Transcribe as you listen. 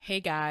Hey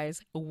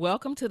guys,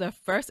 welcome to the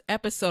first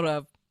episode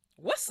of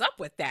What's Up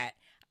With That?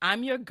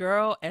 I'm your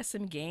girl,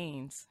 SM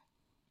Gaines.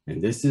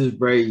 And this is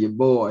Bray, your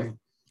boy.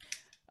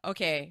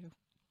 Okay,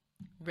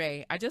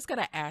 Ray, I just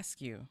gotta ask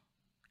you.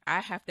 I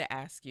have to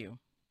ask you.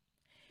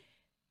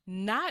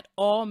 Not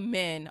all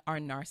men are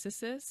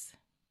narcissists,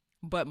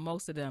 but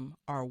most of them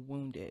are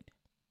wounded.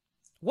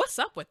 What's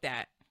up with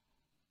that?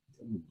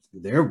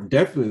 There are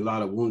definitely a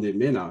lot of wounded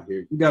men out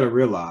here. You got to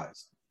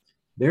realize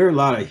there are a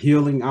lot of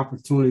healing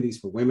opportunities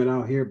for women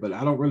out here, but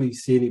I don't really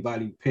see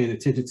anybody paying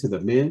attention to the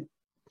men.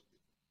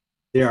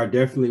 There are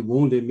definitely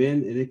wounded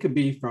men, and it could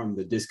be from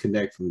the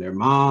disconnect from their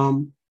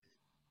mom,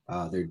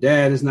 their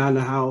dad is not in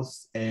the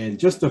house, and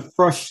just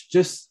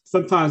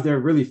sometimes they're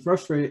really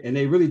frustrated and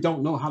they really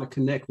don't know how to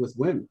connect with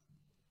women,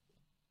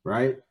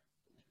 right?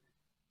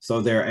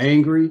 So they're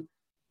angry,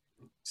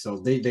 so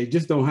they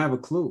just don't have a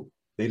clue.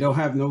 They don't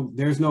have no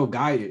there's no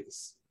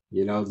guidance.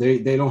 They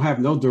don't have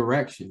no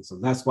direction. So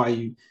that's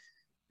why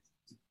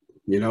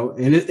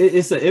and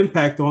it's an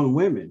impact on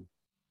women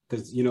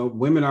because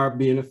women are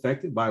being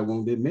affected by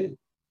wounded men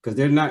because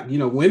they're not,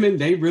 women,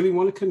 they really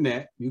want to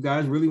connect. You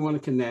guys really want to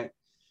connect.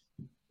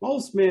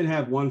 Most men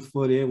have one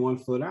foot in, one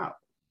foot out,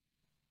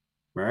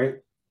 right?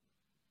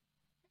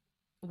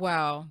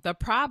 Well, the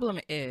problem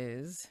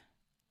is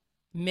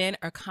men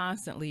are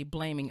constantly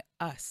blaming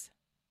us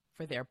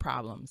for their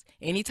problems.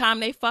 Anytime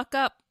they fuck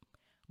up,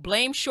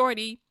 blame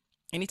Shorty.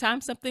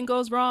 Anytime something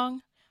goes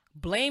wrong,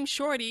 blame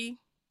Shorty.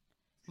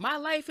 My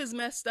life is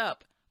messed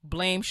up.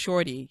 Blame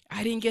Shorty.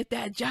 I didn't get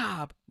that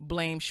job.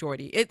 Blame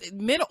Shorty.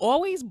 Men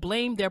always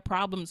blame their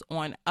problems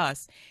on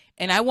us.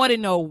 And I want to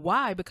know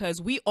why,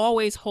 because we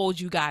always hold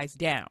you guys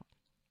down.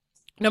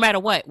 No matter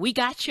what, we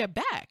got your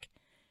back.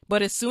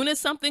 But as soon as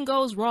something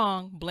goes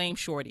wrong, blame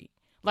Shorty.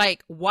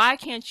 Like, why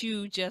can't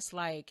you just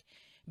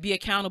be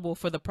accountable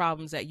for the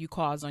problems that you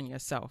cause on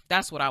yourself?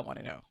 That's what I want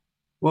to know.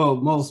 Well,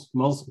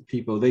 most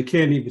people, they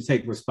can't even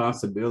take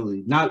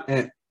responsibility. Not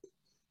at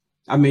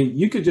I mean,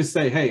 you could just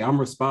say, hey, I'm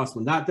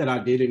responsible. Not that I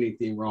did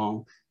anything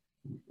wrong.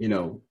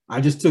 I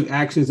just took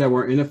actions that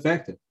were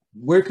ineffective.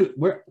 Where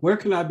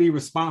can I be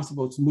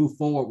responsible to move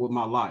forward with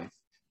my life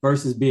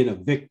versus being a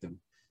victim?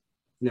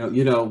 When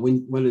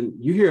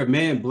you hear a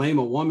man blame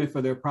a woman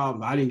for their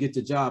problem, I didn't get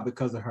the job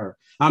because of her.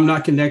 I'm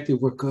not connected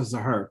because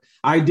of her.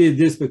 I did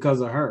this because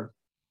of her.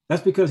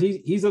 That's because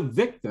he's a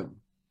victim.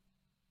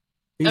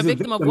 A He's a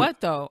victim of victim. what,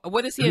 though?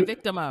 What is he a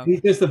victim of?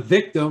 He's just a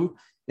victim,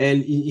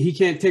 and he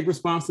can't take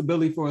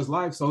responsibility for his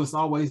life. So it's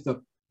always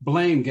the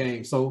blame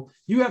game. So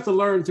you have to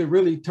learn to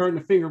really turn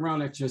the finger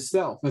around at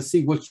yourself and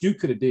see what you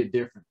could have did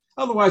different.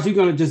 Otherwise, you're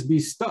going to just be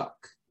stuck,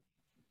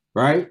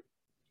 right?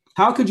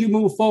 How could you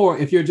move forward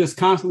if you're just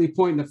constantly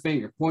pointing the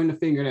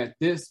finger at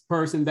this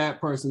person, that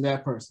person,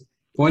 that person,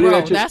 pointing Bro,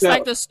 at that's like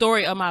yourself? the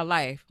story of my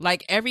life.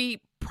 Like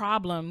every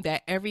problem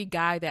that every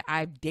guy that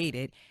I've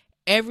dated,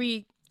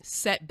 every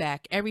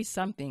setback, every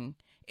something,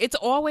 it's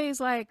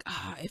always like,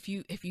 if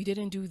you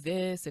didn't do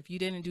this, if you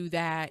didn't do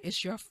that,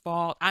 it's your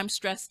fault. I'm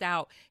stressed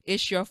out.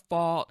 It's your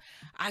fault.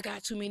 I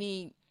got too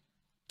many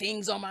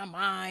things on my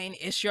mind.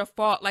 It's your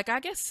fault. Like I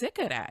get sick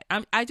of that.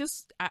 I'm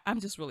just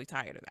really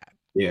tired of that.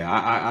 Yeah,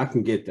 I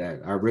can get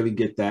that. I really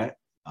get that.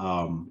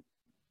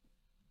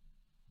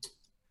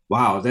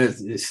 Wow,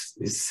 this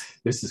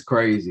is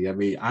crazy. I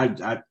mean,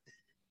 I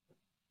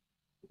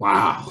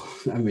wow.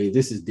 I mean,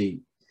 this is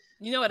deep.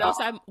 You know what Uh, else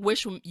I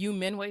wish you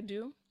men would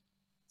do?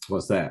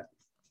 what's that?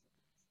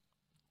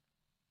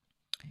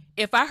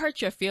 If I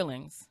hurt your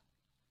feelings,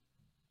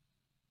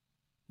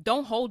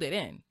 don't hold it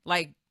in.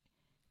 Like,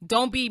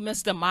 don't be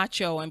Mr.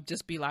 Macho and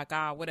just be like,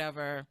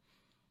 whatever.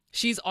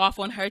 She's off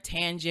on her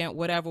tangent,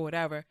 whatever,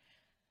 whatever.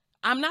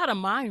 I'm not a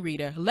mind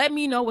reader. Let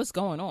me know what's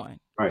going on.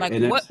 Right, Like,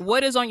 and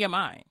what is on your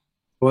mind?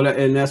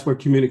 that's where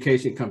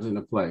communication comes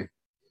into play.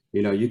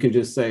 You can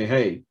just say,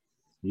 "Hey,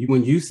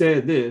 when you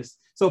said this."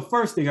 So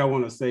first thing I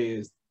want to say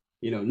is,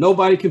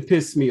 nobody can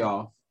piss me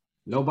off.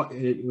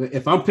 Nobody.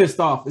 If I'm pissed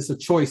off, it's a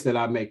choice that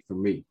I make for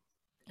me.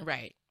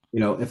 Right.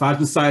 If I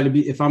decide to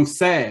be, if I'm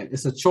sad,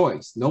 it's a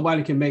choice.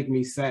 Nobody can make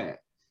me sad.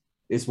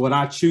 It's what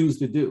I choose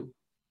to do.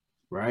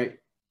 Right.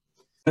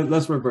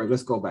 Let's revert.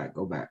 Let's go back.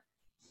 Go back.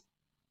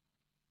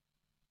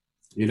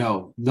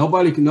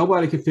 Nobody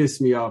can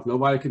piss me off.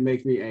 Nobody can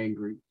make me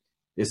angry.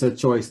 It's a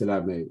choice that I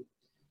made.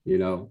 You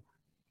know,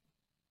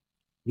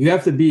 you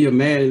have to be a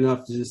man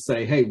enough to just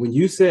say, hey, when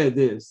you said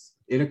this,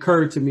 it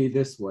occurred to me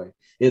this way.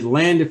 It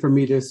landed for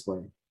me this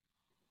way.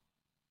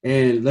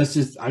 And I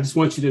just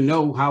want you to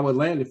know how it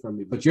landed for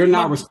me, but you're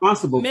not But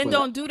responsible men for that.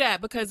 don't do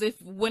that because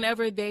if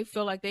whenever they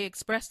feel like they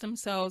express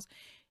themselves,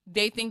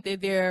 they think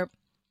that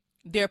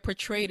they're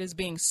portrayed as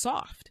being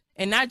soft.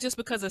 And not just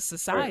because of Right.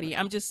 society.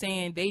 I'm just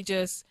saying they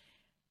just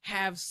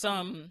have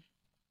some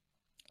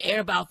air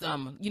about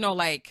them.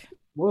 Like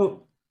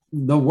Well,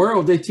 the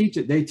world, they teach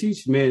it. They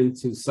teach men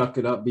to suck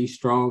it up, be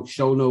strong,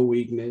 show no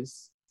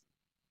weakness.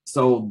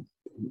 So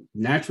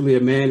naturally,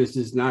 a man is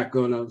just not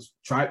going to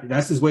try.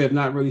 That's his way of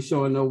not really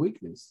showing no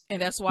weakness.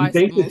 and that's He why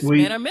thinks it's most men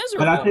weak, are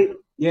but I miserable. think,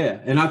 yeah,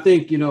 and I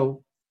think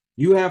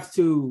you have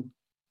to.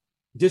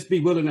 just be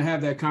willing to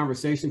have that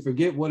conversation.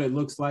 Forget what it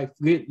looks like.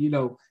 Forget, you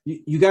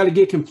got to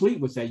get complete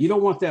with that. You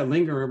don't want that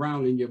lingering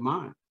around in your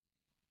mind.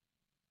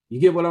 You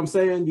get what I'm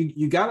saying?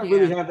 You got to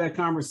really have that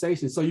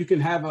conversation so you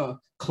can have a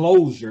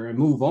closure and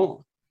move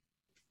on.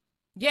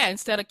 Yeah,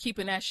 instead of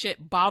keeping that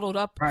shit bottled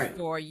up Right.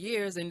 for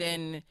years and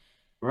then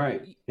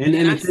Right. and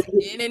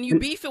then you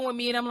beefing with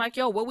me and I'm like,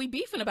 yo, what we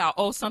beefing about?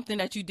 Oh, something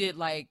that you did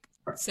like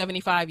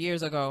 75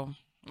 years ago.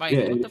 Like,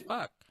 yeah, what the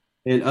fuck?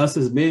 and us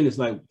as men, it's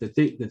like the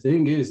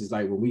thing is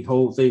like when we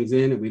hold things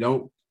in and we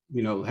don't,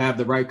 have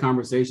the right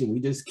conversation, we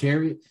just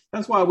carry it.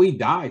 That's why we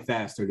die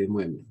faster than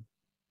women.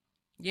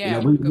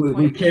 Yeah, good we're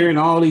point. carrying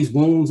all these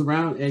wounds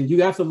around, and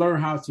you have to learn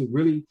how to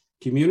really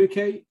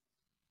communicate.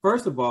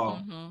 First of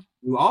all,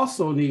 you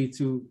also need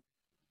to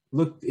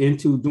look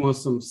into doing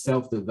some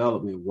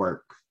self-development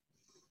work.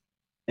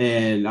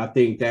 And I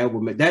think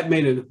that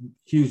made a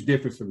huge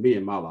difference for me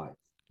in my life.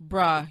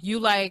 Bruh, you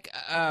like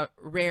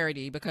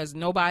rarity because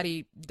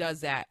nobody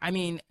does that. I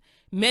mean,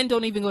 men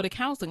don't even go to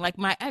counseling. Like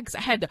my ex,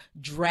 I had to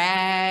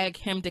drag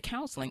him to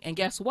counseling. And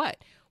guess what?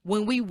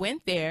 When we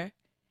went there,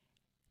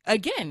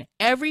 again,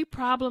 every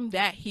problem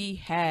that he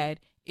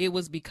had, it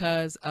was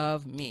because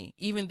of me,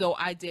 even though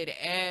I did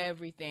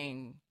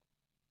everything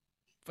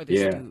for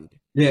this dude.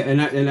 Yeah,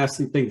 and I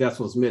think that's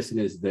what's missing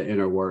is the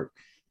inner work.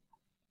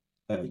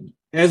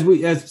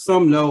 As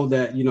some know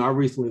that I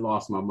recently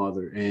lost my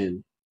mother,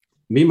 and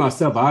me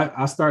myself,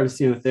 I started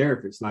seeing a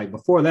therapist. Like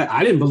before that,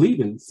 I didn't believe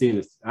in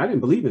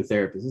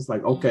therapists. It's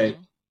like, okay,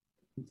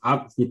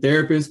 the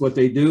therapist, what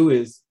they do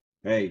is,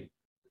 hey,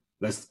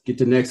 let's get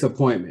the next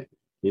appointment.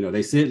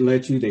 They sit and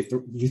let you,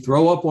 you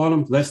throw up on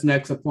them. Let's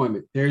next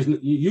appointment.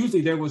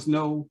 Usually there was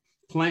no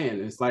plan.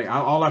 It's like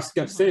all I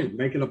kept saying,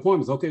 making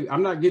appointments. Okay,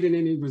 I'm not getting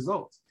any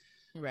results.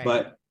 Right.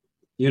 But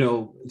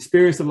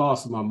experience the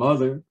loss of my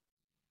mother.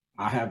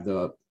 I have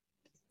I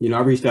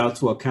reached out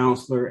to a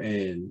counselor,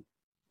 and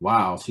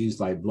wow, she's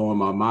like blowing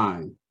my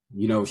mind.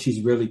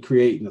 She's really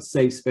creating a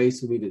safe space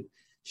for me to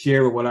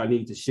share what I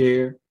need to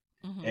share,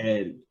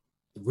 and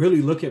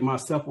really look at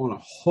myself on a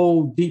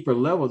whole deeper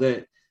level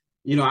that.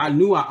 I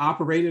knew I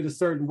operated a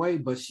certain way,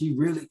 but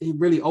it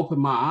really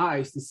opened my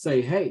eyes to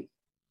say, hey,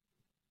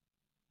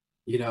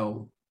 you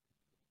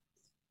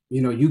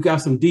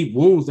got some deep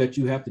wounds that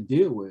you have to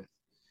deal with.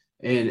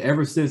 And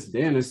ever since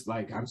then, it's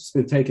like, I've just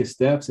been taking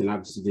steps, and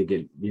I've just been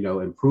getting,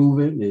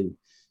 improving. And,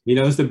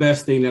 it's the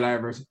best thing that I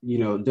ever,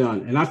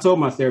 done. And I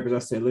told my therapist, I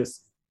said,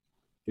 listen,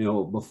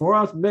 before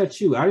I met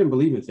you, I didn't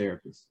believe in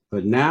therapists,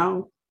 but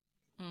now,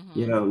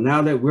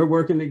 now that we're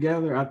working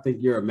together, I think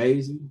you're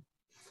amazing.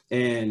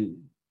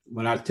 And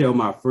when I tell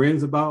my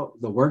friends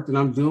about the work that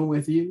I'm doing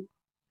with you,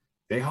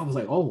 they always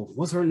like, oh,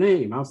 what's her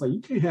name? I was like,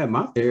 you can't have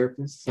my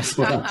therapist. That's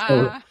what I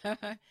told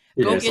her.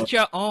 Go get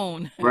your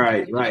own.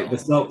 Right. But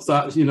so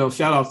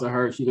shout out to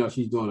her.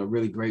 She's doing a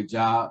really great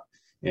job,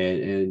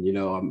 and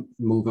I'm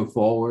moving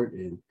forward.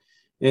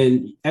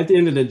 And at the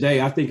end of the day,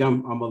 I think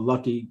I'm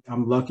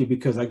lucky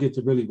because I get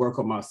to really work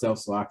on myself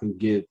so I can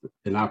give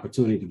an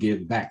opportunity to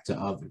give back to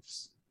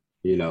others,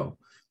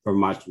 for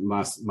my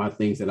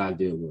things that I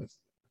deal with.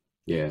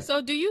 Yeah.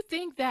 So do you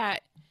think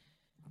that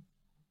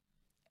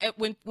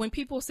when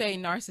people say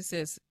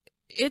narcissist,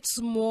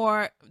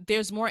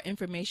 there's more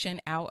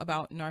information out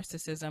about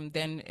narcissism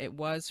than it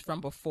was from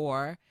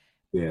before?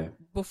 Yeah.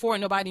 Before,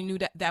 nobody knew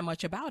that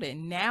much about it.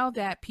 Now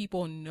that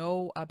people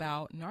know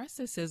about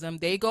narcissism,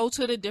 they go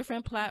to the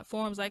different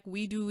platforms like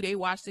we do. They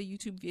watch the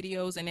YouTube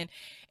videos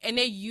and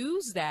they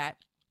use that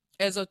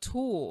as a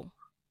tool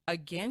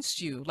against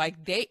you.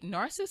 Like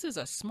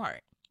narcissists are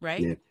smart,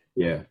 right?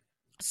 Yeah.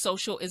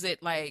 Social, is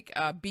it like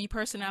B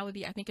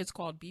personality? I think it's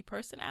called B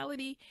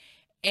personality.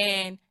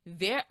 And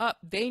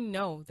they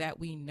know that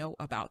we know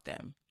about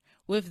them.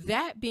 With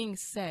that being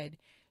said,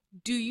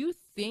 do you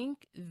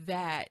think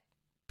that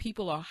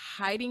people are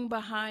hiding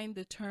behind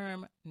the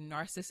term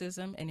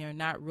narcissism and they're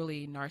not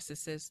really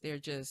narcissists? They're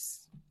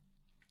just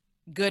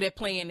good at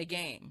playing the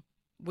game.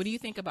 What do you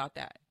think about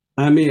that?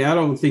 I mean, I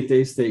don't think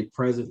they stay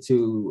present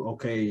to,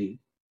 okay,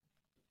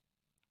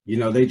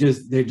 they're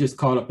just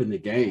caught up in the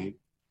game.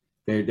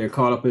 They're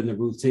caught up in the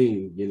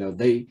routine.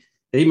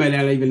 They might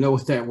not even know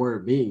what that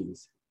word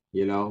means.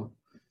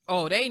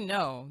 Oh, they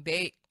know.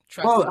 They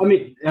trust. Well,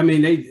 me. I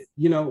mean, they.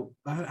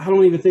 I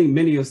don't even think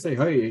many will say,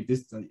 "Hey,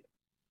 this."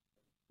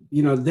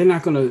 They're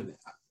not gonna.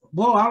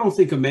 Well, I don't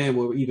think a man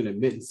will even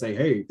admit and say,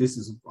 "Hey, this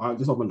is I'm a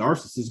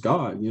narcissist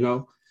god."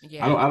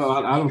 Yeah.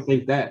 I don't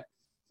think that.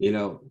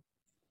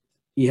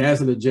 He has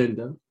an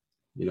agenda.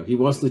 He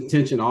wants the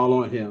attention all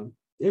on him.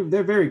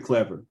 They're very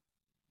clever,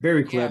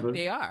 very clever.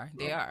 Yeah,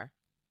 they are.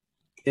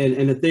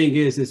 And the thing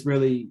is,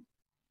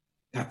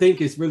 I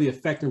think it's really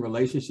affecting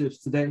relationships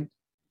today.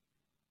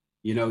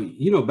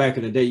 Back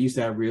in the day, you used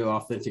to have real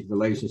authentic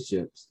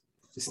relationships.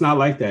 It's not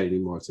like that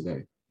anymore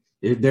today.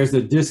 There's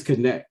a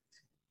disconnect,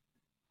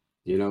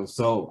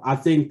 so I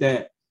think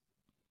that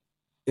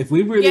if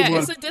we really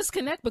it's a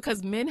disconnect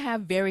because men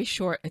have very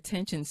short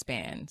attention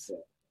spans.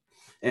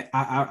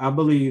 I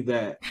believe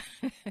that,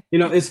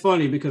 it's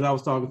funny because I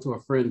was talking to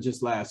a friend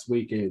just last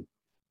week, and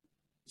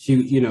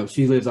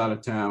she lives out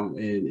of town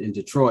in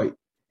Detroit.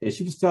 And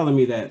she was telling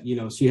me that,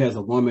 she has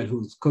a woman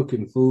who's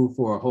cooking food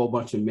for a whole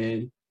bunch of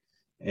men,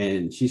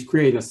 and she's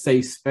creating a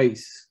safe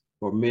space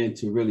for men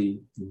to really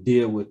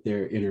deal with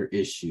their inner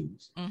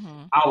issues.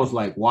 Mm-hmm. I was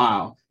like,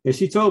 wow. And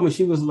she told me,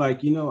 she was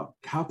like,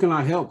 how can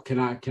I help? Can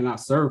I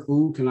serve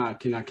food? Can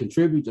I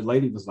contribute? The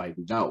lady was like,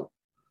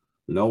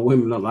 no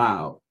women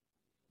allowed.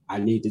 I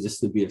need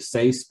to be a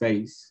safe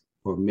space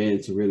for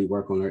men to really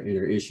work on their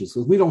inner issues.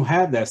 Because we don't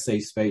have that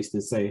safe space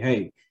to say,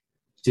 hey,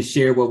 to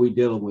share what we're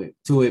dealing with,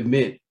 to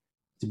admit,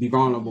 to be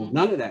vulnerable,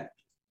 none of that.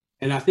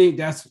 And I think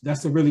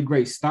that's a really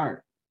great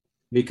start,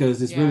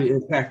 because it's really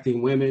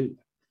impacting women.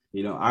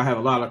 I have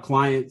a lot of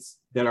clients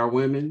that are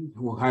women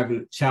who are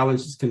having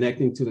challenges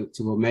connecting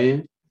to a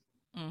man.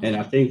 Mm-hmm. And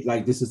I think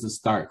like this is a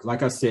start.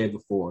 Like I said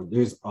before,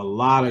 there's a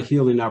lot of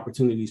healing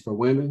opportunities for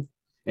women,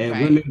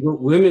 and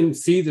women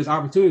see this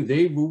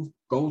opportunity.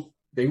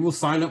 They will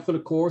sign up for the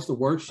course, the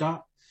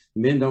workshop.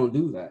 Men don't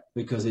do that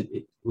because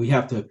we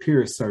have to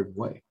appear a certain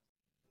way.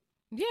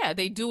 Yeah,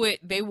 they do it.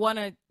 They want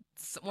to,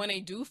 when they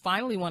do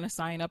finally want to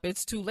sign up,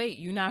 it's too late.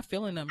 You're not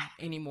feeling them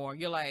anymore.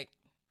 You're like,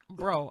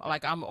 bro,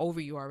 like I'm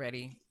over you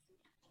already.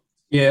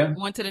 Yeah.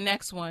 On to the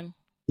next one.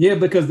 Yeah,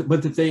 but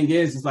the thing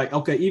is, it's like,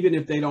 okay, even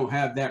if they don't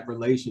have that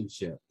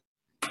relationship,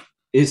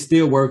 it's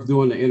still worth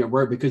doing the inner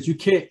work, because you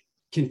can't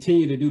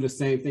continue to do the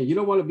same thing. You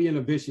don't want to be in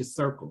a vicious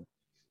circle.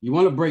 You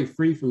want to break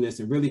free from this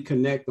and really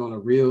connect on a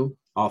real,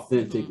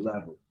 authentic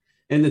level.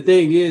 And the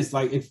thing is,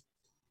 like,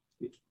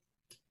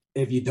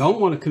 if you don't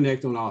want to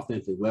connect on an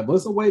authentic level,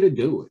 it's a way to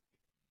do it.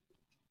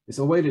 It's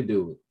a way to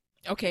do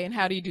it. Okay, and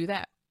how do you do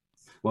that?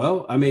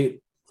 Well, I mean,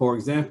 for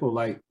example,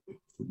 like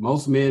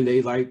most men,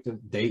 they like to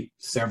date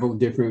several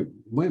different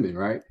women,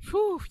 right?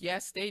 Whew,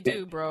 yes, they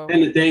do, bro.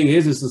 And the thing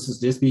is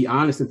just be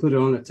honest and put it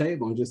on the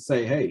table and just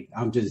say, hey,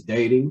 I'm just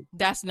dating.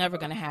 That's never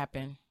going to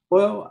happen.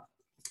 Well,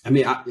 I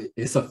mean,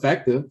 it's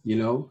effective,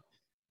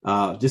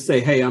 just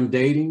say, hey, I'm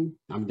dating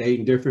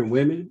different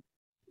women,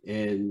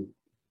 and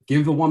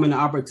give the woman the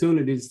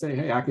opportunity to say,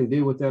 hey, I can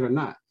deal with that or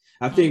not.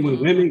 I think when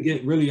women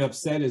get really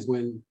upset is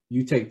when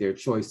you take their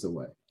choice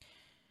away.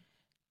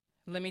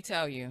 Let me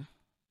tell you,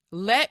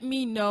 let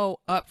me know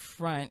up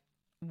front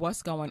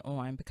what's going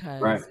on,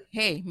 because,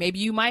 hey, maybe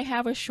you might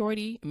have a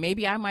shorty.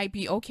 Maybe I might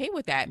be okay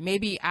with that.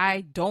 Maybe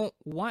I don't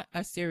want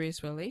a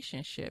serious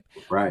relationship.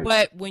 Right.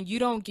 But when you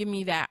don't give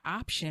me that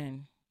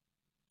option,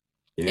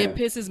 it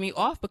pisses me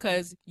off,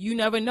 because you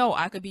never know.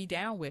 I could be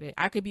down with it.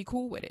 I could be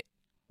cool with it.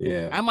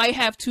 Yeah. I might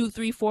have 2,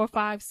 3, 4,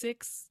 5,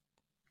 6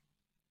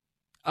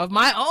 of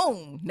my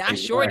own, not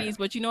shorties,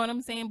 but you know what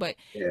I'm saying? But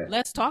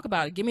let's talk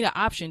about it. Give me the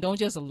option. Don't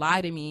just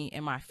lie to me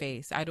in my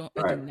face. I do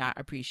not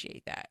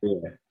appreciate that.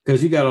 Yeah.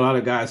 Because you got a lot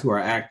of guys who are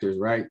actors,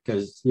 right?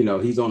 Because,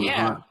 he's on the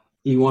hunt.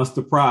 He wants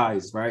the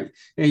prize, right?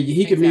 And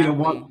he can meet a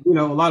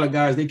lot of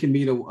guys, they can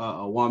meet a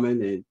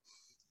woman,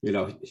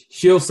 and,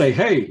 she'll say,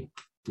 hey,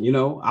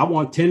 I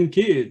want 10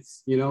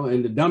 kids,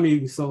 and the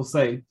dummy will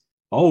say,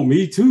 oh,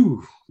 me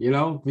too,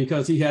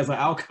 because he has an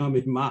outcome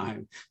in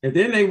mind. And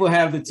then they will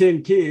have the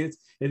 10 kids.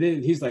 And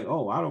then he's like,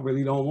 oh, I don't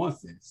want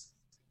this.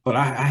 But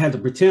I had to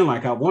pretend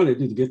like I wanted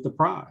to get the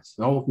prize.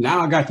 So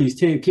now I got these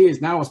 10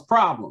 kids. Now it's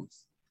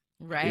problems.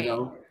 Right.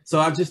 So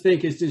I just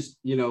think it's just,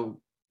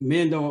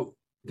 men don't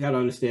got to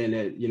understand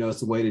that,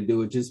 it's a way to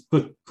do it. Just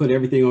put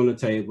everything on the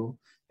table.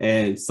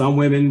 And some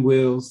women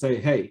will say,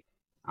 hey,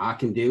 I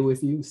can deal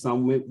with you.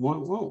 Some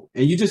won't.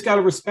 And you just got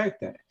to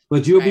respect that.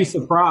 But you'll be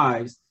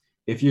surprised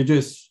if you're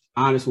just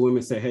honest with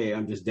women, say, hey,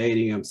 I'm just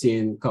dating. I'm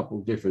seeing a couple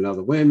of different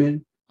other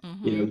women.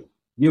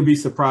 You'll be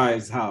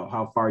surprised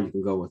how far you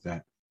can go with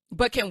that.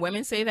 But can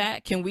women say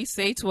that? Can we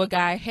say to a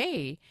guy,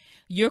 hey,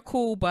 you're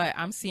cool, but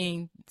I'm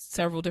seeing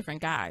several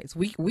different guys?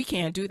 We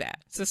can't do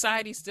that.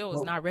 Society still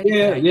is not ready for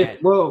that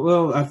yet.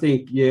 Well, I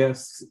think,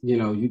 yes,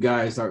 you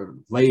guys are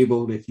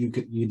labeled if you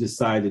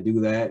decide to do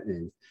that.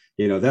 And,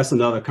 that's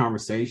another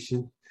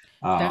conversation.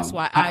 That's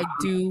why I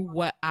do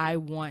what I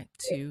want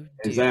to do.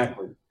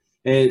 Exactly.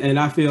 And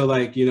I feel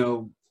like,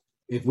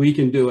 if we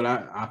can do it,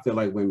 I feel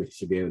like women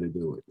should be able to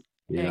do it.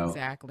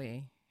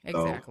 Exactly.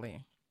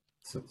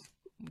 So,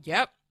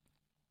 yep.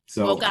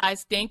 So, well,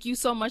 guys, thank you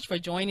so much for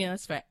joining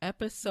us for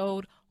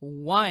episode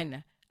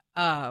 1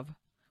 of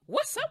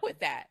What's Up With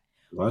That.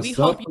 We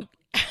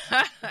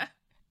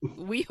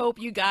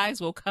hope you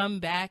guys will come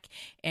back,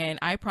 and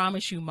I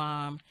promise you,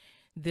 Mom,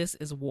 this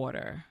is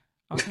water.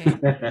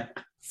 Okay.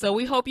 So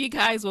we hope you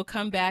guys will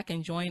come back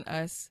and join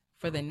us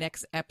for the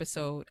next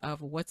episode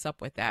of What's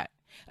Up With That.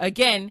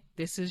 Again,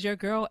 this is your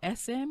girl,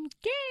 SM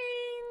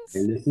Gaines.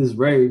 And this is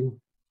Ray.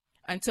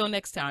 Until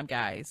next time,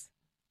 guys.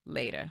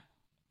 Later.